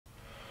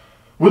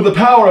With the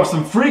power of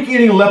some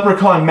freak-eating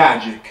leprechaun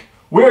magic,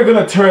 we're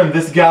gonna turn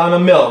this gallon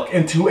of milk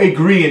into a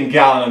green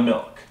gallon of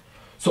milk.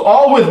 So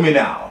all with me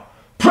now.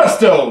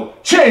 Presto,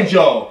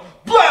 changeo,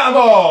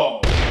 blammo!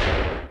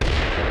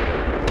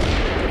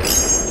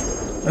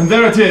 And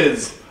there it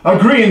is, a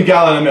green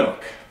gallon of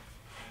milk.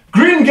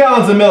 Green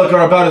gallons of milk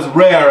are about as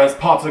rare as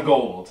pots of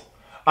gold.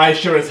 I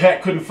sure as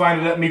heck couldn't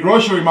find it at me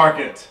grocery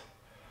market.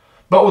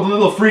 But with a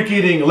little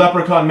freak-eating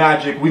leprechaun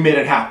magic, we made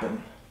it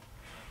happen.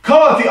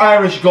 Call it the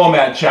Irish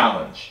GOMAD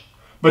challenge.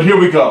 But here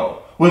we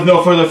go. With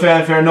no further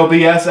fanfare, no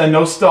BS, and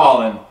no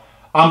stalling.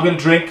 I'm gonna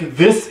drink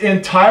this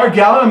entire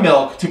gallon of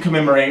milk to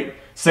commemorate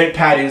St.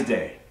 Paddy's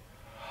Day.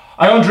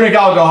 I don't drink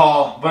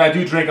alcohol, but I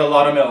do drink a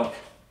lot of milk.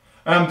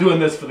 And I'm doing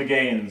this for the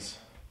gains.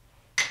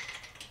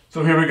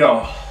 So here we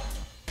go.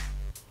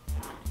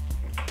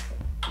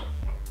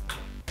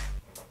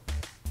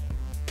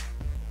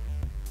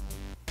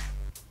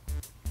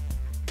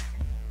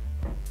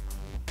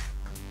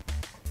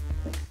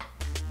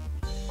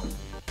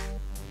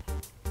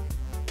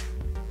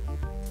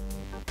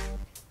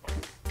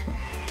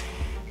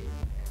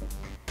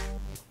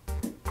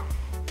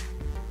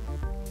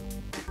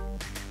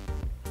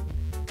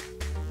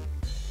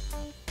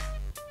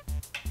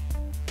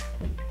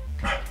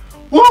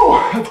 Woo!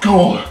 That's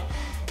cold.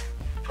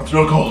 That's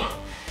real cold.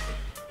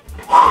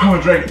 I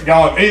haven't drank a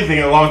gallon of anything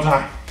in a long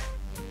time.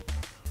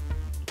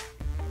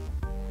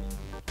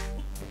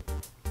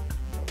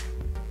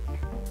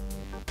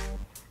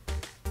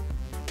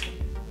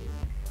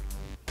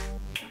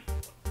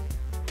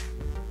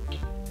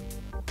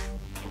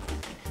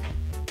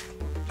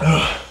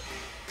 Ugh.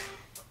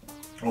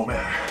 Oh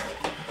man.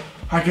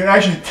 I can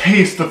actually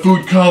taste the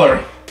food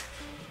color.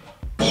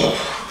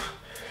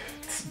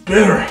 It's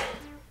bitter.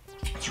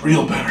 It's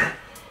real bitter.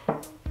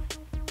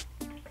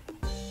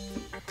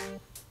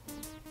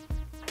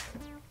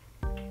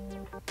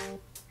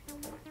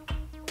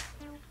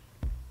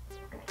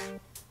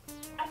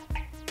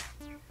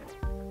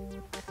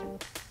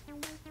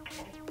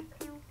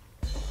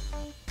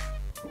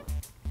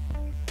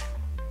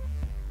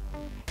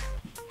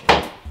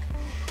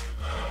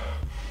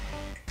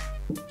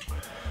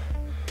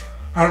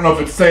 I don't know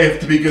if it's safe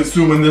to be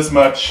consuming this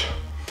much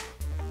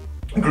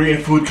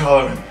green food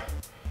coloring,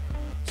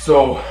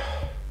 so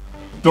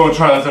don't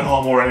try this at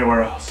home or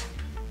anywhere else.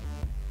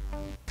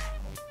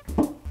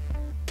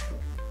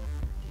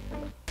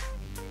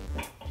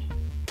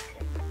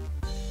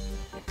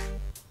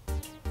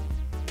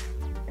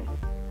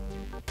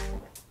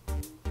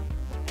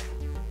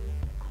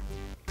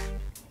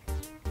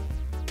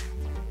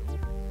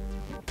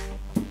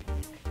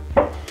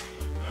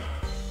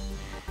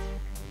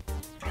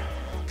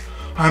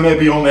 I may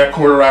be only a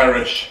quarter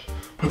Irish,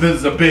 but this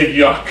is a big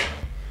yuck.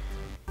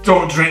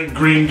 Don't drink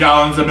green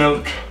gallons of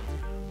milk.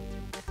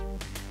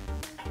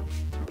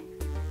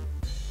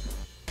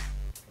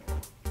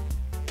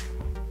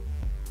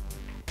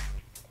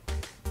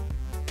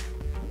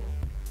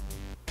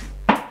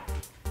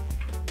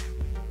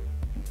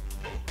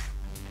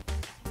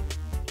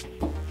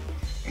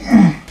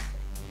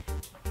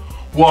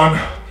 One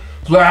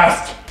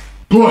last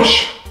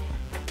push.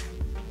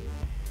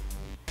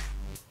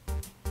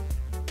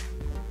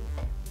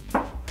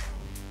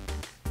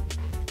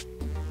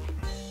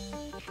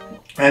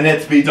 And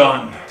it's be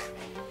done.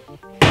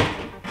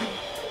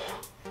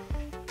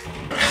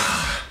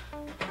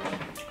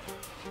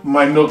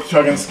 My milk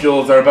chugging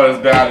skills are about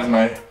as bad as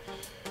my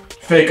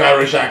fake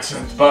Irish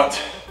accent,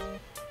 but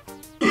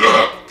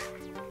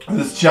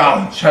this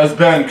challenge has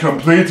been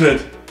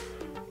completed.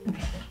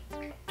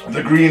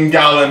 The green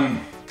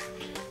gallon,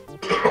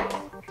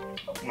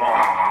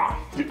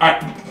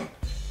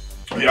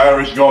 the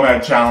Irish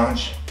GOMAD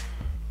challenge,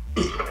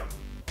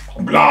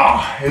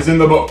 blah, is in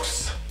the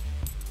books.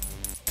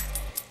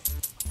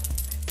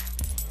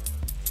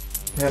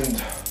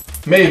 And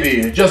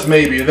maybe, just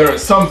maybe, there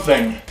is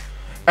something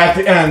at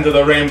the end of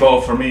the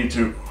rainbow for me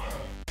too.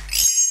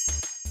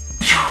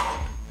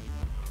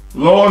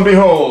 Lo and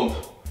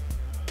behold,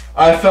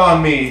 I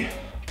found me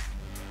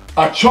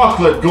a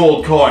chocolate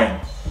gold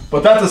coin.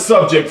 But that's a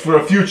subject for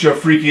a future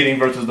Freak Eating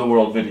versus the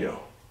World video.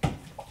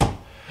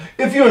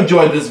 If you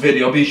enjoyed this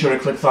video, be sure to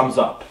click thumbs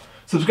up,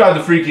 subscribe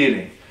to Freak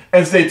Eating,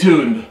 and stay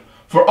tuned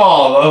for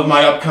all of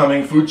my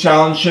upcoming food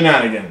challenge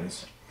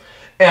shenanigans.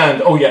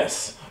 And, oh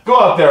yes, go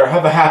out there,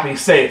 have a happy,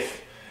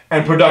 safe,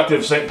 and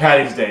productive St.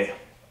 Paddy's Day,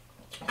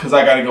 because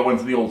I gotta go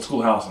into the old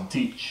schoolhouse and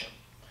teach.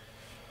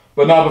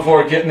 But not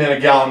before getting in a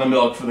gallon of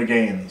milk for the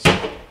gains.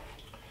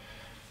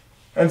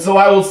 And so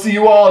I will see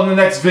you all in the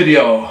next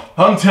video.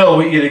 Until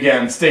we eat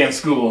again, stay in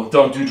school,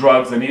 don't do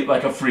drugs, and eat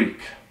like a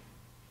freak.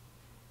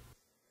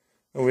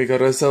 We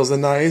got ourselves a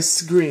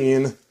nice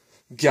green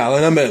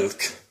gallon of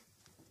milk.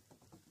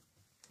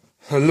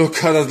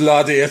 Look at it,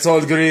 laddie, it's all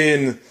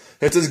green.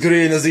 It's as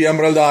green as the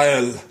Emerald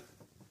Isle.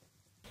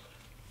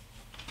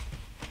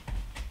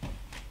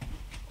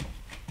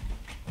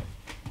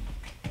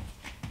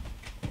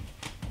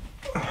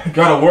 I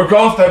gotta work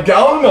off that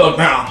gallon of milk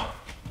now.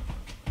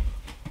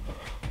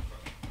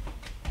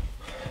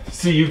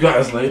 See you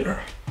guys later.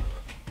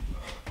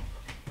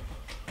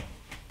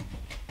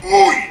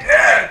 Oh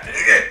yeah, dig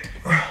it.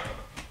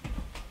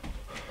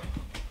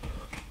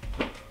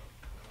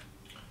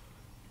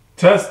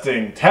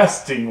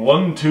 Testing,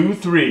 1, 2,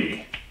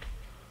 3.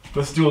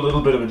 Let's do a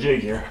little bit of a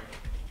jig here.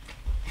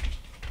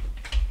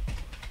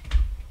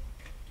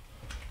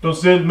 Don't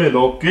steal my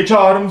Lucky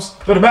Charms,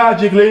 they're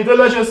magically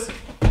delicious.